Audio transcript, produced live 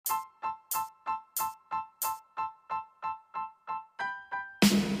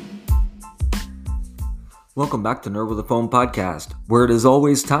Welcome back to Nerd with a Phone podcast, where it is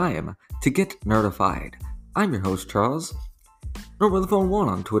always time to get nerdified. I'm your host, Charles. Nerd with a Phone 1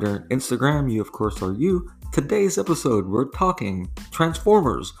 on Twitter, Instagram, you of course are you. Today's episode, we're talking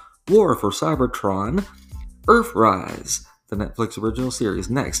Transformers, War for Cybertron, Earthrise, the Netflix original series,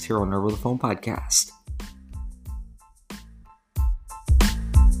 next here on Nerd with a Phone podcast.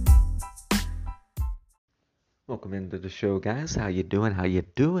 Welcome into the show, guys. How you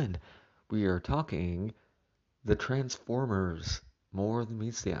doing? We are talking the Transformers, More Than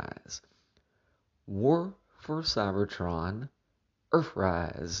Meets the Eyes. War for Cybertron,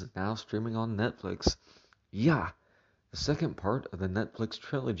 Earthrise, now streaming on Netflix. Yeah, the second part of the Netflix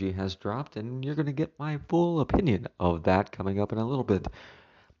trilogy has dropped, and you're going to get my full opinion of that coming up in a little bit.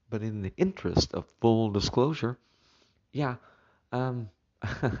 But in the interest of full disclosure, I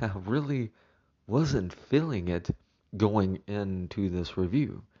really wasn't feeling it going into this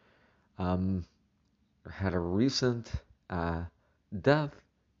review. Had a recent death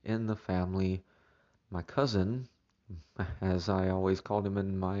in the family. My cousin, as I always called him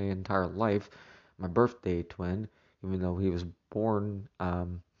in my entire life, my birthday twin, even though he was born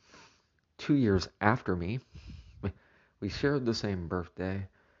 2 years after me. We shared the same birthday,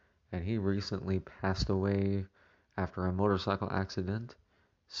 and he recently passed away after a motorcycle accident.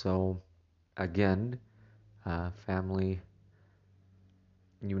 So, again, family,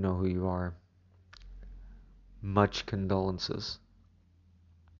 you know who you are. Much condolences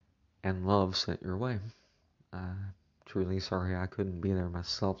and love sent your way. Truly sorry I couldn't be there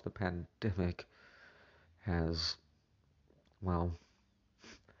myself. The pandemic has, well,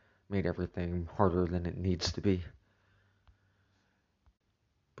 made everything harder than it needs to be.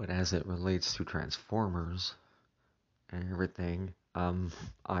 But as it relates to Transformers and everything,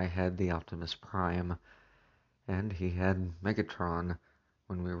 I had the Optimus Prime, and he had Megatron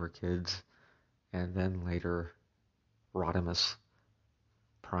when we were kids, and then later Rodimus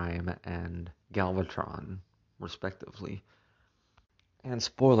Prime and Galvatron, respectively. And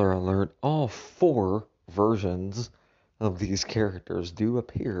spoiler alert, all four versions of these characters do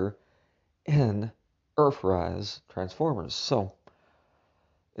appear in Earthrise Transformers, so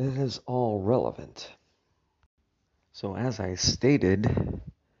it is all relevant. So as I stated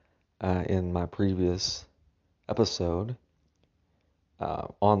in my previous episode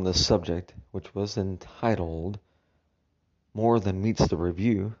on this subject, which was entitled More Than Meets the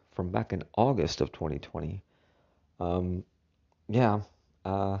Review from back in August of 2020,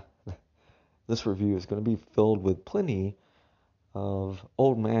 this review is going to be filled with plenty of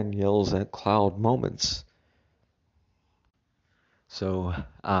old man yells at cloud moments. So,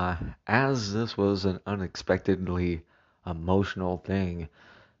 as this was an unexpectedly emotional thing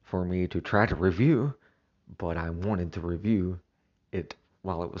for me to try to review, but I wanted to review it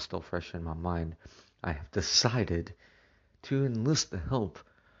while it was still fresh in my mind, I have decided to enlist the help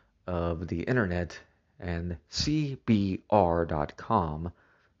of the internet and CBR.com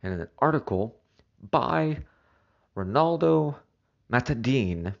and an article by Ronaldo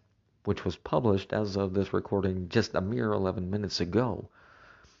Matadine, which was published as of this recording just a mere 11 minutes ago.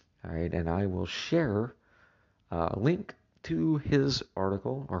 All right, and I will share a link to his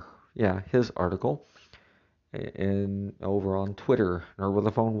article, his article, in over on Twitter, or with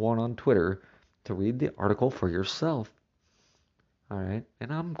a phone one on Twitter, to read the article for yourself. All right,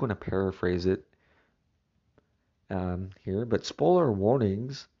 and I'm going to paraphrase it here, but spoiler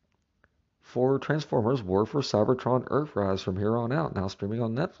warnings for Transformers War for Cybertron Earthrise from here on out, now streaming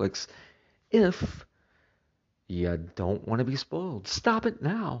on Netflix. If you don't want to be spoiled, stop it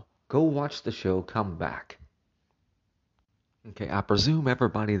now. Go watch the show, come back. Okay, I presume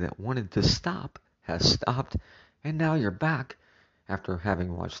everybody that wanted to stop has stopped, and now you're back after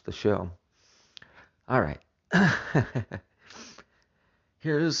having watched the show. Alright.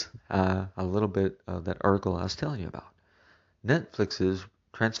 Here's a little bit of that article I was telling you about. Netflix's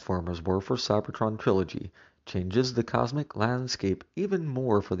Transformers War for Cybertron trilogy changes the cosmic landscape even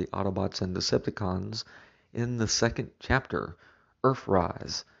more for the Autobots and Decepticons in the second chapter,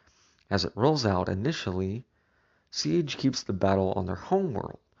 Earthrise. As it rolls out, initially, Siege keeps the battle on their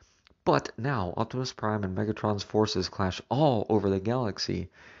homeworld, but now Optimus Prime and Megatron's forces clash all over the galaxy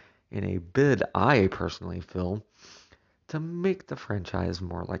in a bid I personally feel to make the franchise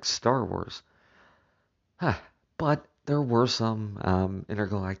more like Star Wars. But there were some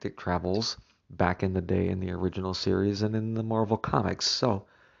intergalactic travels back in the day in the original series and in the Marvel comics, so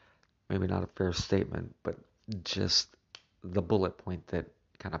maybe not a fair statement, but just the bullet point that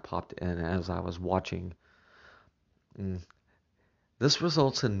kind of popped in as I was watching. This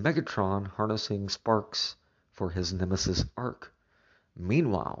results in Megatron harnessing sparks for his Nemesis Arc.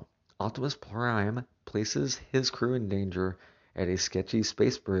 Meanwhile, Optimus Prime places his crew in danger at a sketchy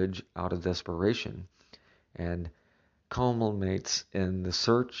space bridge out of desperation, and culminates in the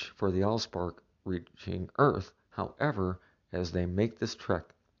search for the Allspark reaching Earth. However, as they make this trek,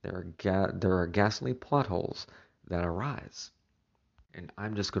 there are ghastly plot holes that arise. And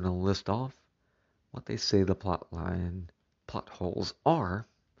I'm just going to list off what they say the plot holes are.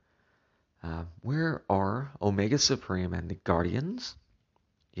 Where are Omega Supreme and the Guardians?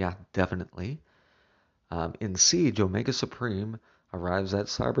 Yeah, definitely. In Siege, Omega Supreme arrives at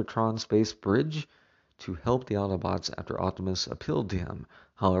Cybertron Space Bridge to help the Autobots after Optimus appealed to him.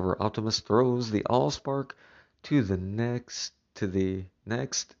 However, Optimus throws the Allspark to the next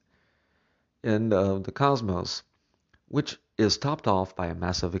end of the cosmos, which is topped off by a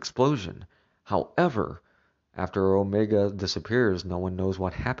massive explosion. However, after Omega disappears, no one knows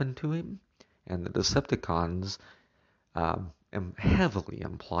what happened to him, and the Decepticons heavily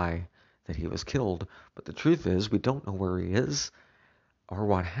imply that he was killed. But the truth is, we don't know where he is or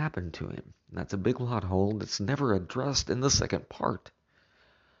what happened to him. And that's a big plot hole that's never addressed in the second part.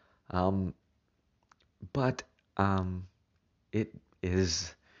 But it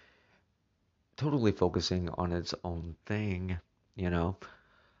is totally focusing on its own thing, you know.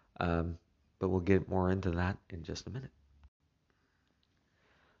 But we'll get more into that in just a minute.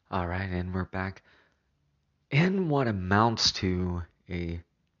 All right, and we're back in what amounts to a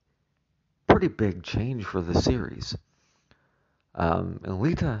pretty big change for the series.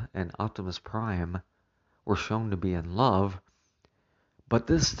 Elita and Optimus Prime were shown to be in love, but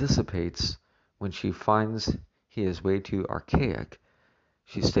this dissipates when she finds he is way too archaic.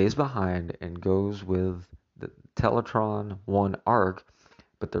 She stays behind and goes with the Teletron 1 arc,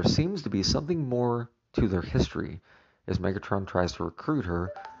 but there seems to be something more to their history as Megatron tries to recruit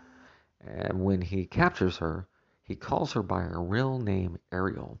her, and when he captures her, he calls her by her real name,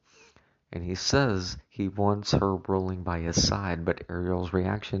 Ariel, and he says he wants her rolling by his side, but Ariel's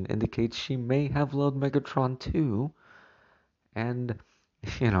reaction indicates she may have loved Megatron too, and,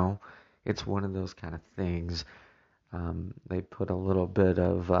 you know, it's one of those kind of things. They put a little bit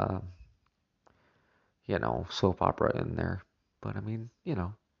of, soap opera in there. But I mean,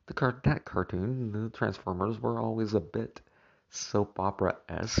 that cartoon, the Transformers were always a bit soap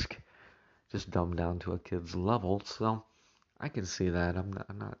opera-esque, just dumbed down to a kid's level. So I can see that. I'm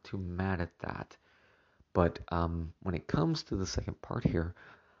not too mad at that. But when it comes to the second part here,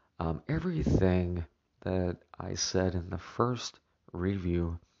 everything that I said in the first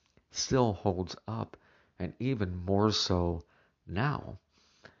review still holds up, and even more so now.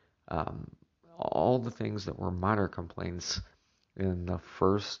 All the things that were minor complaints in the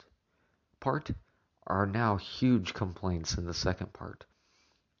first part are now huge complaints in the second part.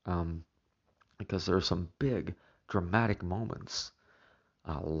 Because there are some big dramatic moments,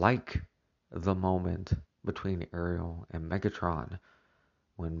 like the moment between Ariel and Megatron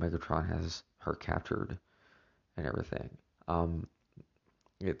when Megatron has her captured and everything.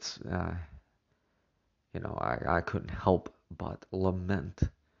 It's I couldn't help but lament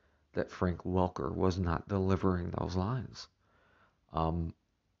that Frank Welker was not delivering those lines.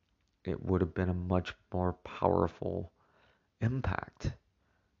 It would have been a much more powerful impact.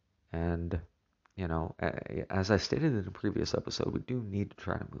 And, as I stated in a previous episode, we do need to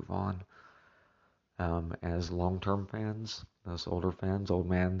try to move on. As long-term fans, those older fans, old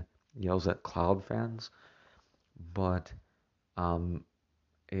man yells at cloud fans. But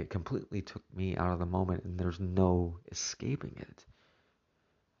it completely took me out of the moment, and there's no escaping it.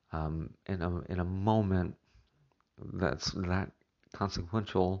 In a moment that's that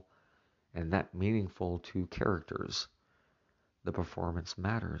consequential and that meaningful to characters, the performance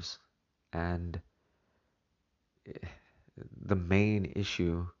matters. And the main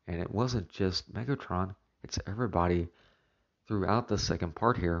issue, and it wasn't just Megatron, it's everybody throughout the second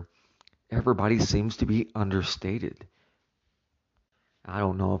part here, everybody seems to be understated. I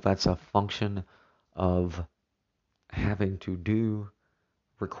don't know if that's a function of having to do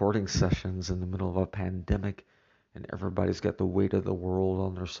recording sessions in the middle of a pandemic and everybody's got the weight of the world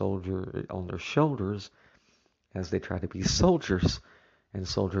on their shoulders as they try to be soldiers and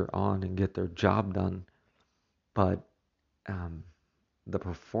soldier on and get their job done. But the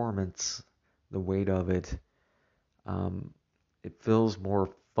performance, the weight of it, it feels more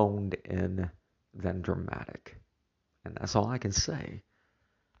phoned in than dramatic. And that's all I can say.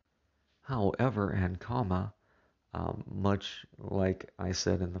 However, much like I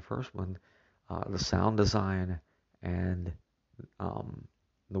said in the first one, the sound design and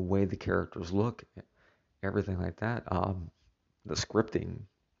the way the characters look, everything like that, the scripting,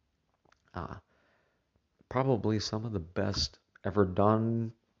 probably some of the best ever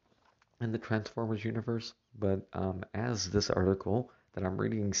done in the Transformers universe, but as this article that I'm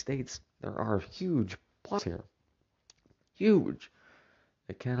reading states, there are huge plots here. Huge.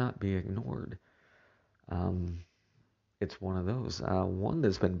 It cannot be ignored. Um, it's one of those. One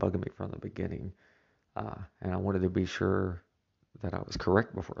that's been bugging me from the beginning, and I wanted to be sure that I was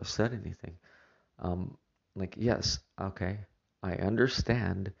correct before I said anything. Um, like, yes, okay, I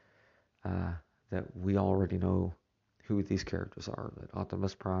understand uh, that we already know who these characters are. That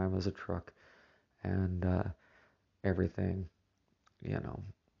Optimus Prime is a truck, and everything,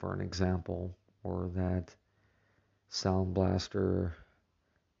 for an example, or that Sound Blaster,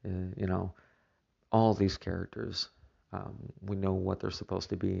 you know, all these characters. We know what they're supposed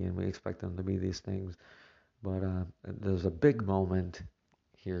to be, and we expect them to be these things. But there's a big moment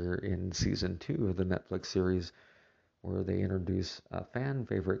here in season 2 of the Netflix series where they introduce a fan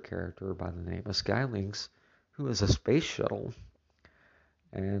favorite character by the name of Skylinks, who is a space shuttle.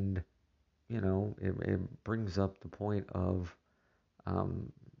 And, it brings up the point of,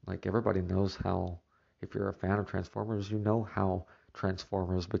 um, like, everybody knows how, if you're a fan of Transformers, you know how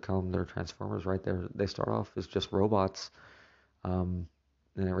Transformers become their Transformers, right? They start off as just robots, um,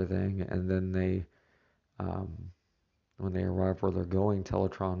 and everything, and then um, when they arrive where they're going,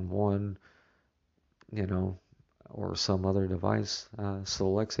 Teletron 1, you know, or some other device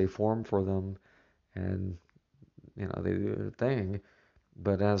selects a form for them, and they do their thing.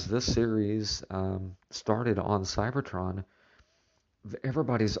 But as this series started on Cybertron,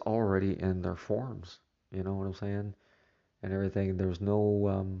 everybody's already in their forms. You know what I'm saying? And everything. There's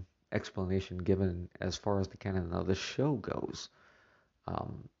no explanation given as far as the canon of the show goes.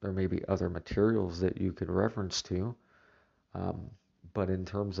 There may be other materials that you could reference to, um, but in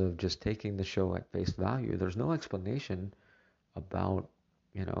terms of just taking the show at face value, there's no explanation about,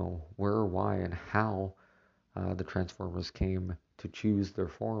 where, why, and how the Transformers came to choose their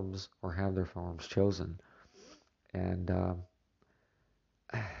forms or have their forms chosen. And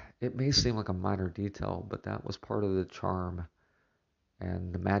it may seem like a minor detail, but that was part of the charm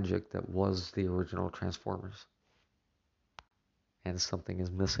and the magic that was the original Transformers. And something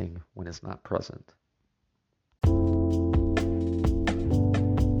is missing when it's not present.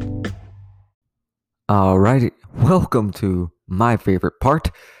 Alrighty, welcome to my favorite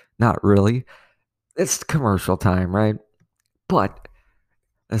part. Not really. It's commercial time, right? But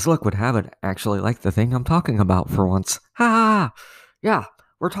as luck would have it, actually like the thing I'm talking about for once. Ha! Yeah,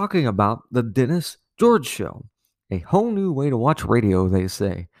 we're talking about the Dennis George Show. A whole new way to watch radio, they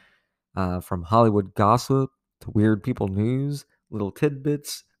say. From Hollywood gossip to weird people news, little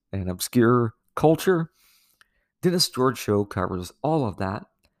tidbits, and obscure culture. Dennis George Show covers all of that.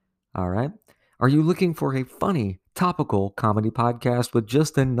 All right. Are you looking for a funny, topical comedy podcast with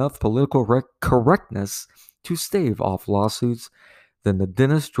just enough political correctness to stave off lawsuits? Then the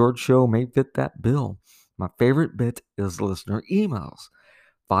Dennis George Show may fit that bill. My favorite bit is listener emails.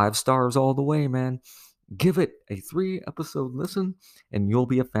 5 stars all the way, man. Give it a 3-episode listen, and you'll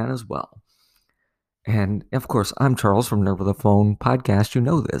be a fan as well. And of course, I'm Charles from Nerve of the Phone podcast. You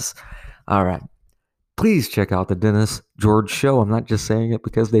know this. All right. Please check out the Dennis George Show. I'm not just saying it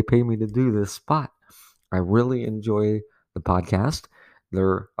because they pay me to do this spot. I really enjoy the podcast.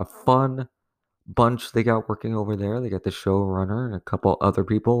 They're a fun bunch they got working over there. They got the showrunner and a couple other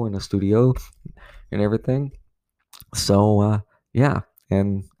people in a studio and everything. So, yeah.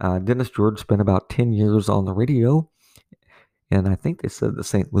 And Dennis George spent about 10 years on the radio. And I think they said the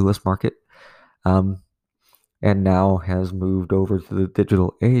St. Louis market. Um, and now has moved over to the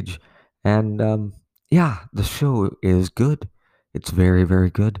digital age. And yeah, the show is good. It's very, very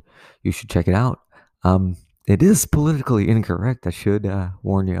good. You should check it out. It is politically incorrect. I should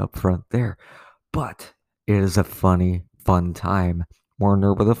warn you up front there. But it is a funny, fun time. More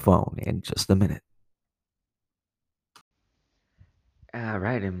Nerd with a Phone in just a minute. All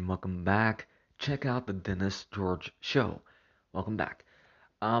right, and welcome back. Check out the Dennis George Show. Welcome back.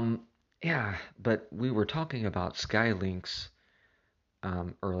 Um, yeah, but we were talking about Skylinks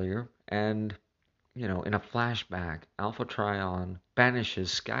earlier, and in a flashback, Alpha Trion banishes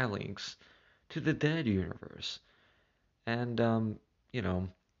Skylinks to the dead universe, and you know,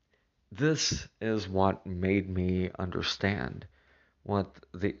 this is what made me understand what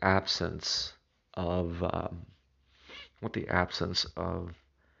the absence of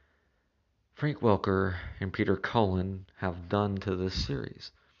Frank Welker and Peter Cullen have done to this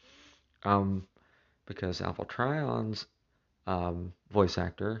series. Um, because Alpha Trion's voice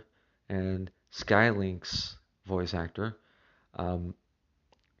actor and Skylink's voice actor um,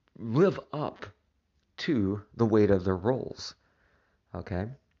 live up to the weight of their roles. Okay?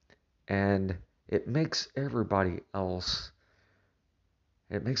 And it makes everybody else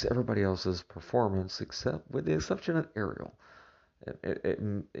It makes everybody else's performance, except with the exception of Ariel. What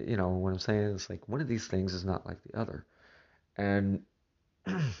I'm saying is like one of these things is not like the other. And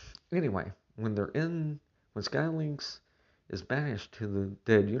anyway, when Skylinks is banished to the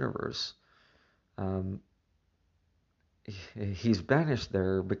dead universe, um, he's banished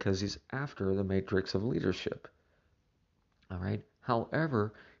there because he's after the matrix of leadership. All right.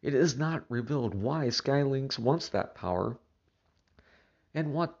 However, it is not revealed why Skylinks wants that power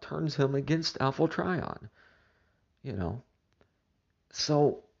and what turns him against Alpha Trion. You know,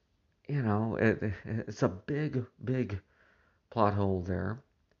 so it's a big, big plot hole there,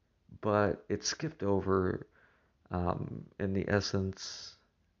 but it's skipped over in the essence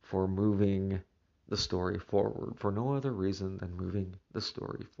for moving the story forward for no other reason than moving the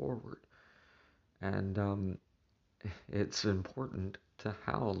story forward. And it's important to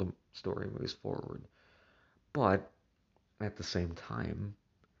how the story moves forward. But at the same time,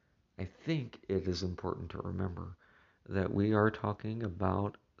 I think it is important to remember that we are talking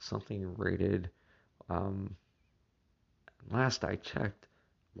about something rated, um, last I checked,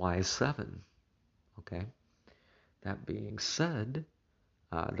 Y7. Okay? That being said,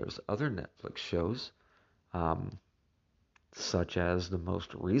 there's other Netflix shows, um, such as the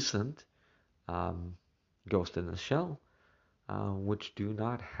most recent um, Ghost in the Shell, which do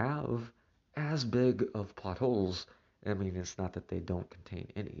not have as big of plot holes. I mean, it's not that they don't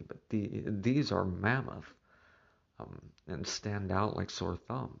contain any, but these are mammoth, and stand out like sore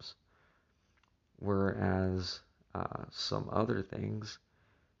thumbs. Whereas some other things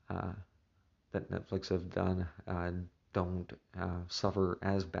uh, that Netflix have done don't suffer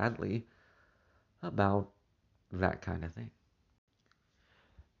as badly about that kind of thing.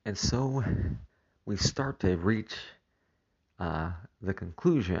 And so we start to reach uh, the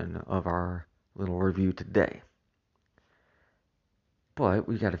conclusion of our little review today. But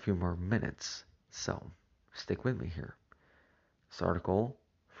we got a few more minutes, so stick with me here. This article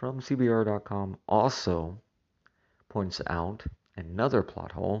from CBR.com also points out another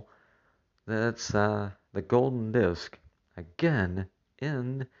plot hole that's the golden disc, again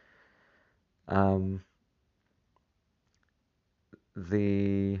in um,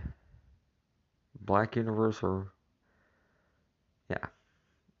 the Black Universe, or yeah,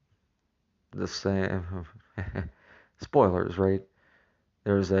 the same. Spoilers, right?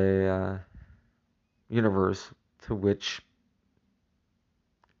 There's a universe to which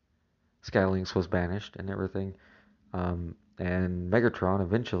Skylinks was banished and everything. And Megatron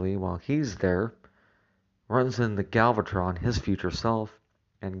eventually, while he's there, runs into Galvatron, his future self,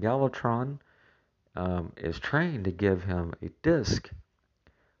 and Galvatron is trying to give him a disc,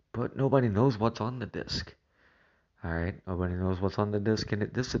 but nobody knows what's on the disc. Alright, nobody knows what's on the disc, and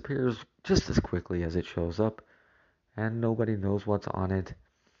it disappears just as quickly as it shows up, and nobody knows what's on it.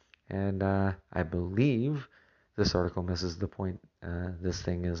 And I believe this article misses the point. This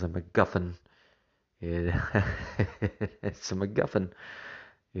thing is a MacGuffin. It's a MacGuffin.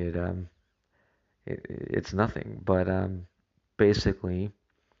 It it's nothing, but basically,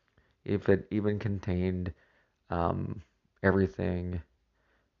 if it even contained um, everything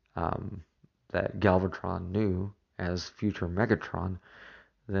that Galvatron knew as future Megatron,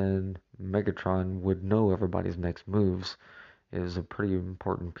 then Megatron would know everybody's next moves. It was a pretty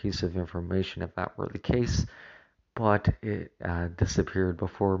important piece of information if that were the case, but it disappeared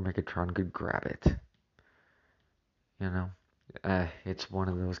before Megatron could grab it. You know, it's one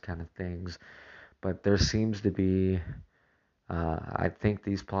of those kind of things. But there seems to be, I think,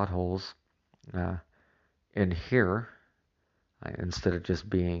 these plot holes uh, in here, instead of just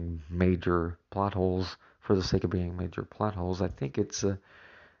being major plot holes for the sake of being major plot holes. I think it's a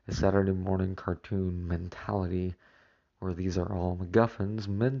Saturday morning cartoon mentality where these are all MacGuffins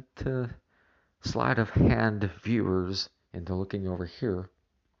meant to sleight of hand viewers into looking over here,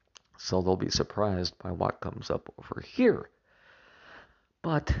 so they'll be surprised by what comes up over here.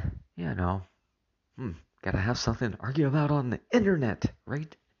 But, you know, gotta have something to argue about on the internet,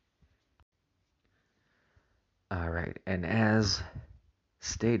 right? Alright, and as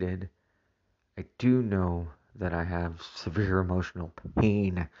stated, I do know that I have severe emotional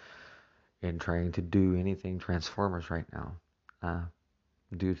pain in trying to do anything Transformers right now.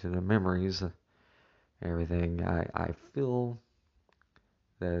 Due to the memories and everything, I feel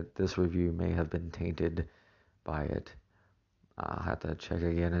that this review may have been tainted by it. I'll have to check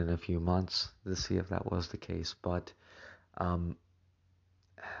again in a few months to see if that was the case. But um,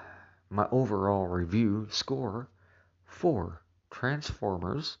 my overall review score for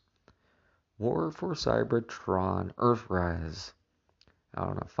Transformers War for Cybertron Earthrise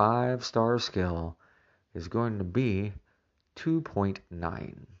on a 5-star scale is going to be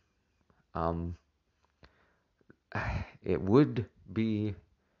 2.9. Um, it would be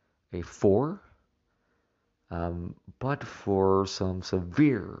a 4, but for some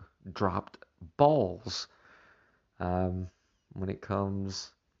severe dropped balls when it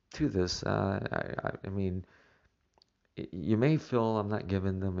comes to this. I mean, you may feel I'm not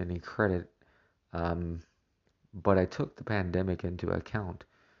giving them any credit, um, but I took the pandemic into account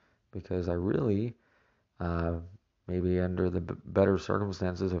because I really, uh, maybe under the better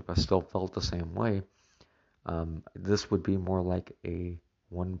circumstances, if I still felt the same way, this would be more like a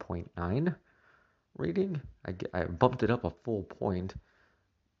 1.9 rating. I bumped it up a full point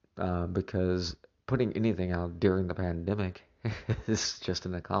because putting anything out during the pandemic is just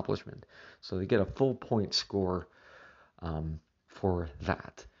an accomplishment. So they get a full point score for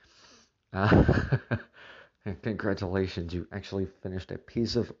that. Uh, Congratulations, you actually finished a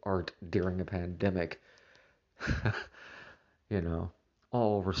piece of art during a pandemic. You know,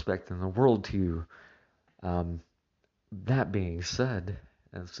 all respect in the world to you. Um, that being said,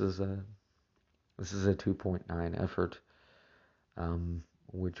 this is a this is a 2.9 effort,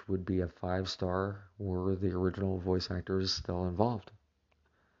 which would be a 5-star were the original voice actors still involved.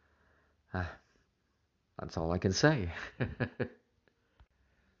 That's all I can say.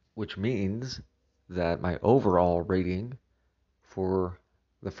 Which means that my overall rating for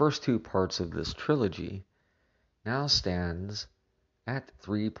the first 2 parts of this trilogy now stands at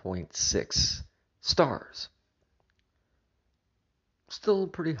 3.6 stars. Still a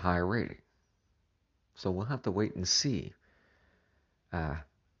pretty high rating. So we'll have to wait and see.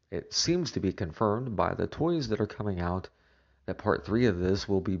 It seems to be confirmed by the toys that are coming out that part 3 of this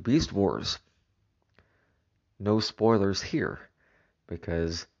will be Beast Wars. No spoilers here,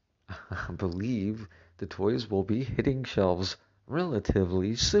 because I believe the toys will be hitting shelves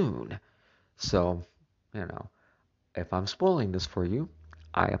relatively soon. So, if I'm spoiling this for you,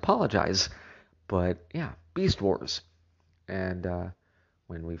 I apologize. But yeah, Beast Wars. And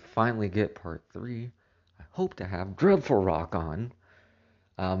when we finally get part 3, I hope to have Dreadful Rock on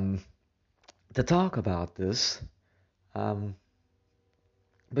to talk about this.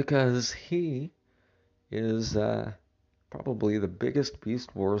 Because he is probably the biggest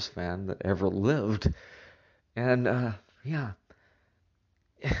Beast Wars fan that ever lived. And yeah,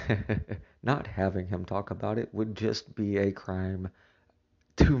 not having him talk about it would just be a crime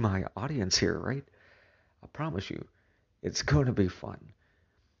to my audience here, right? I promise you, it's going to be fun.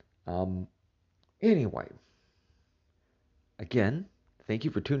 Anyway, again, thank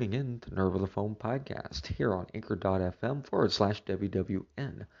you for tuning in to Nerve of the Foam podcast here on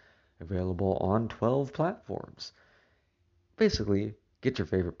anchor.fm/WWN. Available on 12 platforms. Basically, get your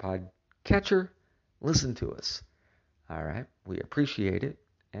favorite podcatcher, listen to us. All right, we appreciate it.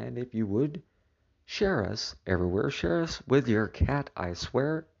 And if you would, share us everywhere. Share us with your cat. I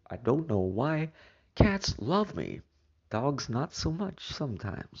swear, I don't know why. Cats love me. Dogs, not so much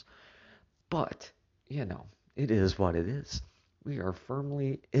sometimes. But, it is what it is. We are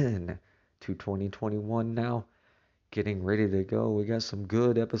firmly in to 2021 now. Getting ready to go. We got some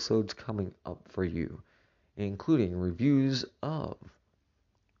good episodes coming up for you, including reviews of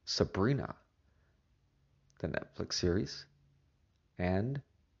Sabrina, the Netflix series, and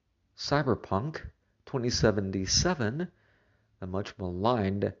Cyberpunk 2077, the much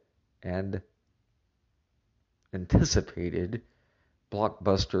maligned and anticipated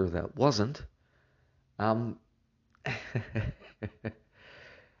blockbuster that wasn't. I'm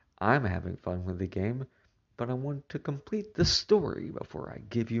having fun with the game, but I want to complete the story before I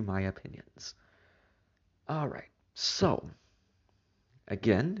give you my opinions. Alright, so,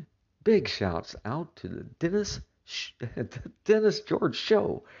 again, big shouts out to the Dennis George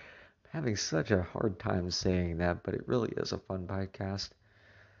Show. I'm having such a hard time saying that, but it really is a fun podcast.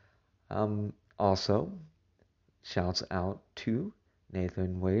 Also, shouts out to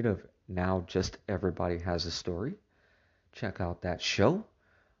Nathan Wade of Now Just Everybody Has a Story. Check out that show.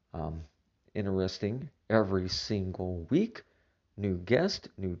 Interesting every single week. New guest,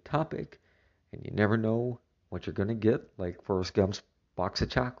 new topic, and you never know what you're going to get, like Forrest Gump's box of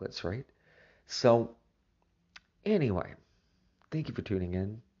chocolates, right? So, anyway, thank you for tuning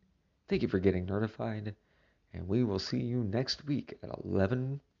in. Thank you for getting notified. And we will see you next week at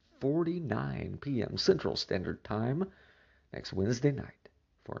 11:49 p.m. Central Standard Time next Wednesday night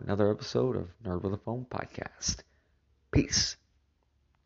for another episode of Nerd with a Phone podcast. Peace.